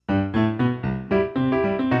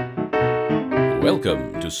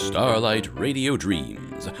Welcome to Starlight Radio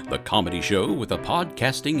Dreams, the comedy show with a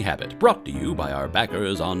podcasting habit, brought to you by our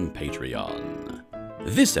backers on Patreon.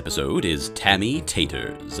 This episode is Tammy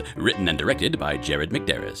Taters, written and directed by Jared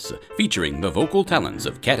McDarris, featuring the vocal talents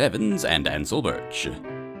of Kat Evans and Ansel Birch.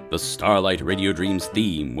 The Starlight Radio Dreams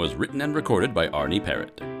theme was written and recorded by Arnie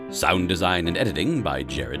Parrott. Sound design and editing by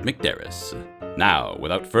Jared McDarris. Now,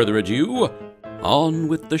 without further ado, on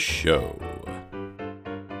with the show.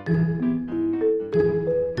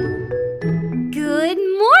 Good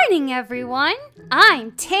morning, everyone.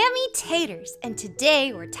 I'm Tammy Taters, and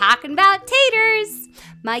today we're talking about taters.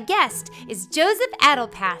 My guest is Joseph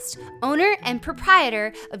Adelpast, owner and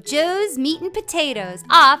proprietor of Joe's Meat and Potatoes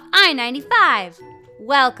off I-95.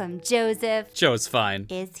 Welcome, Joseph. Joe's fine.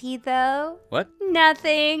 Is he, though? What?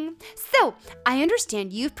 Nothing. So, I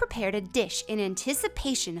understand you've prepared a dish in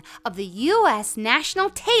anticipation of the U.S. National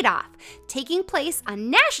Tate-Off taking place on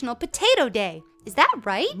National Potato Day. Is that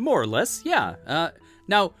right? More or less, yeah.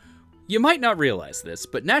 Now, you might not realize this,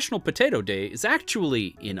 but National Potato Day is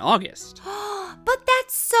actually in August. But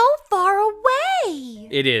that's so far away.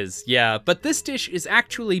 It is, yeah, but this dish is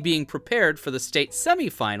actually being prepared for the state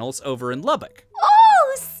semifinals over in Lubbock.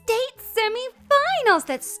 Oh, state semifinals.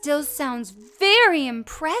 That still sounds very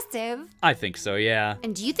impressive. I think so, yeah.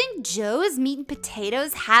 And do you think Joe's Meat and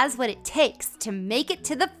Potatoes has what it takes to make it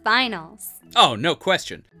to the finals? Oh, no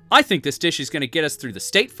question. I think this dish is going to get us through the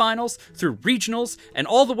state finals, through regionals, and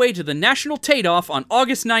all the way to the National Tate-Off on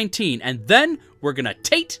August 19, and then we're going to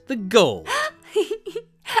tate the gold.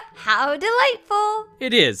 How delightful.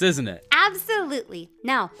 It is, isn't it? Absolutely.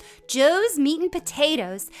 Now, Joe's Meat and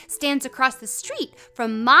Potatoes stands across the street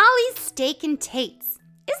from Molly's Steak and Tates.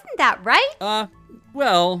 Isn't that right?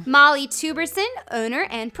 Well... Molly Tuberson, owner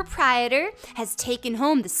and proprietor, has taken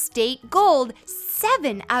home the state gold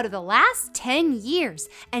 7 out of the last 10 years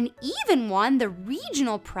and even won the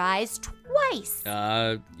regional prize twice.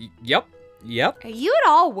 Yep. Are you at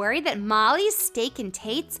all worried that Molly's Steak and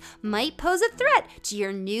Tates might pose a threat to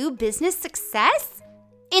your new business success?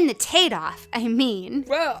 In the Tate-Off, I mean.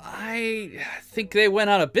 Well, I think they went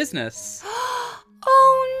out of business.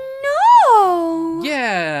 Oh, no!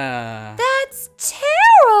 Yeah. That's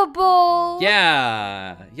terrible!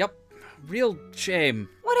 Yeah. Yep. Real shame.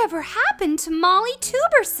 Whatever happened to Molly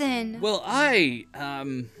Tuberson? Well,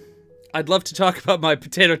 I'd love to talk about my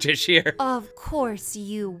potato dish here. Of course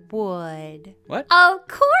you would. What? Of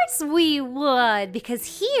course we would,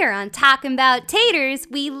 because here on Talking About Taters,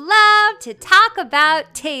 we love to talk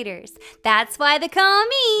about taters. That's why they call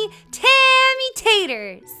me Tammy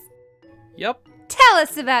Taters. Yep. Tell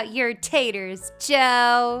us about your taters,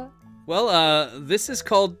 Joe. Well, this is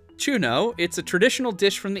called chuno. It's a traditional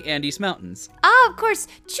dish from the Andes Mountains. Oh, of course,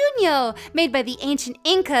 chuno, made by the ancient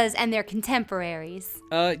Incas and their contemporaries.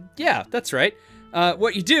 Yeah, that's right.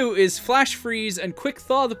 What you do is flash freeze and quick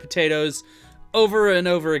thaw the potatoes over and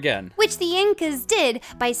over again. Which the Incas did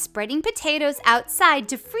by spreading potatoes outside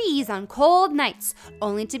to freeze on cold nights,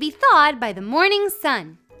 only to be thawed by the morning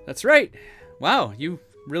sun. That's right. Wow, you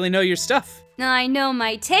really know your stuff. I know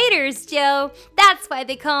my taters, Joe. That's why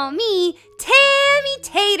they call me Tammy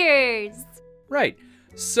Taters. Right.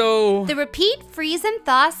 So... The repeat freeze and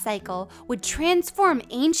thaw cycle would transform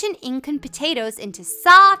ancient Incan potatoes into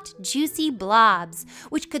soft, juicy blobs,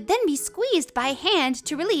 which could then be squeezed by hand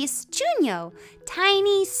to release chuno,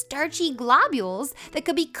 tiny, starchy globules that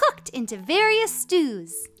could be cooked into various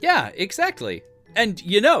stews. Yeah, exactly. And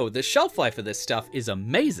you know, the shelf life of this stuff is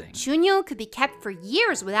amazing. Chuno could be kept for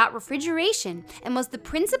years without refrigeration and was the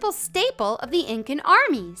principal staple of the Incan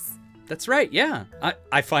armies. That's right, yeah.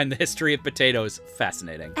 I find the history of potatoes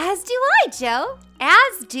fascinating. As do I, Joe.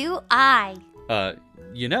 As do I.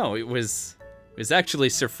 You know, it was actually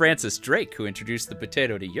Sir Francis Drake who introduced the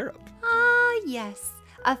potato to Europe. Ah, yes.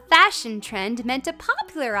 A fashion trend meant to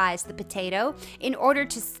popularize the potato in order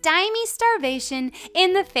to stymie starvation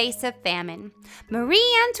in the face of famine.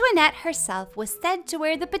 Marie Antoinette herself was said to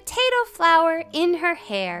wear the potato flower in her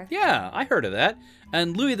hair. Yeah, I heard of that.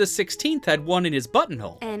 And Louis XVI had one in his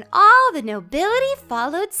buttonhole. And all the nobility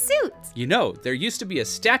followed suit. You know, there used to be a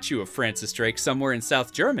statue of Francis Drake somewhere in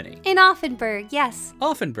South Germany. In Offenburg, yes.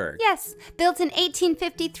 Offenburg? Yes, built in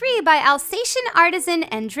 1853 by Alsatian artisan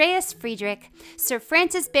Andreas Friedrich. Sir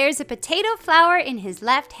Francis bears a potato flower in his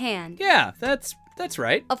left hand. Yeah, that's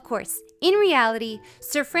right. Of course, in reality,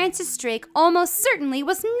 Sir Francis Drake almost certainly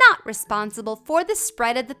was not responsible for the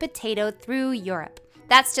spread of the potato through Europe.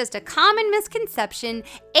 That's just a common misconception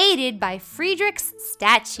aided by Friedrich's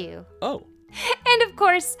statue. Oh. And of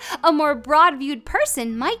course, a more broad-viewed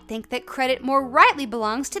person might think that credit more rightly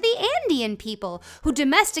belongs to the Andean people who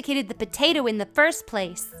domesticated the potato in the first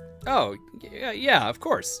place. Oh, yeah, of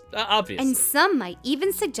course. Obviously. And some might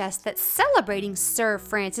even suggest that celebrating Sir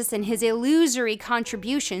Francis and his illusory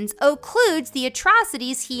contributions occludes the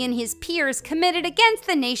atrocities he and his peers committed against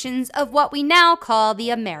the nations of what we now call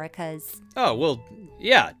the Americas. Oh, well,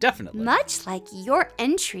 yeah, definitely. Much like your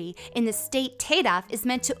entry in the state Tadoff is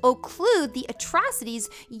meant to occlude the atrocities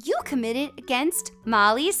you committed against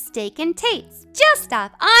Molly's Steak and Tates, just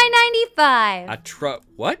off I-95.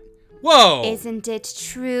 What? Whoa! Isn't it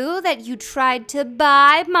true that you tried to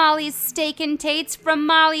buy Molly's Steak and Tates from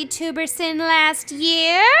Molly Tuberson last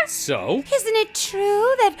year? So? Isn't it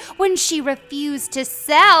true that when she refused to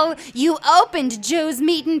sell, you opened Joe's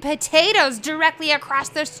Meat and Potatoes directly across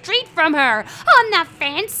the street from her on the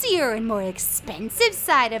fancier and more expensive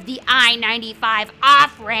side of the I-95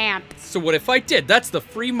 off-ramp? So what if I did? That's the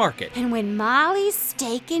free market. And when Molly's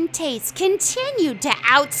Steak and Taste continued to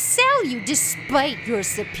outsell you despite your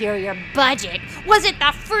superior budget, was it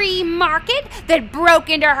the free market that broke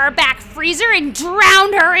into her back freezer and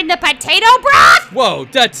drowned her in the potato broth? Whoa,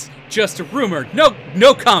 that's just a rumor. No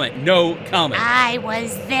comment. I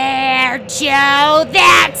was there, Joe.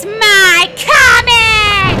 That's my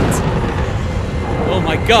comment! Oh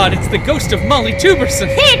my god, it's the ghost of Molly Tuberson.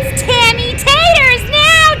 It's Tammy Taters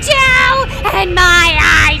now, Joe! And my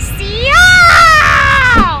ICO!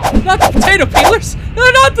 Not the potato peelers!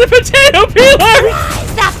 Not the potato peelers!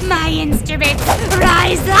 Rise up, my instruments!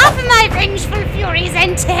 Rise up, my vengeful furies,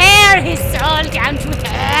 and tear his soul down to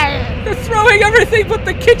hell! They're throwing everything but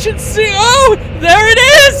the kitchen sink! Oh! There it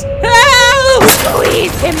is! Help!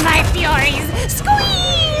 Squeeze him, my furies!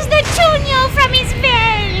 Squeeze the Tunyo from his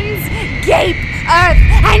veins! Gape, earth,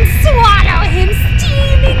 and swallow him,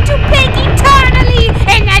 steaming to bake eternally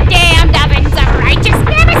in the damned ovens of righteous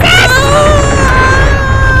nemesis!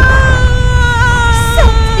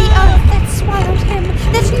 Soak the earth that swallowed him,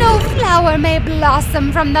 that no flower may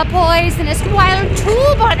blossom from the poisonous wild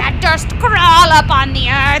tuber that durst crawl upon the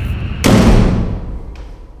earth.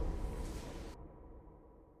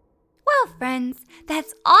 Well, friends,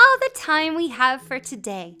 that's all the time we have for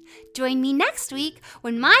today. Join me next week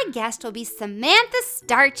when my guest will be Samantha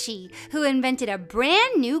Starchy, who invented a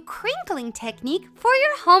brand new crinkling technique for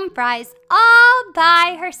your home fries all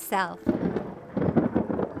by herself.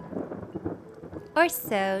 Or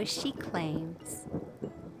so she claims.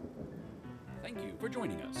 Thank you for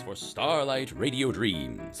joining us for Starlight Radio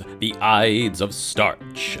Dreams, the Ides of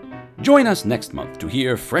Starch. Join us next month to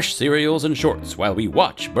hear fresh cereals and shorts while we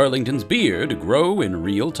watch Burlington's beard grow in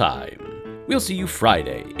real time. We'll see you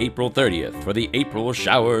Friday, April 30th for the April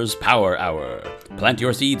Showers Power Hour. Plant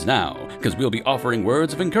your seeds now, because we'll be offering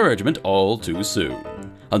words of encouragement all too soon.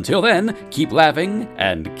 Until then, keep laughing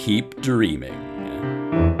and keep dreaming.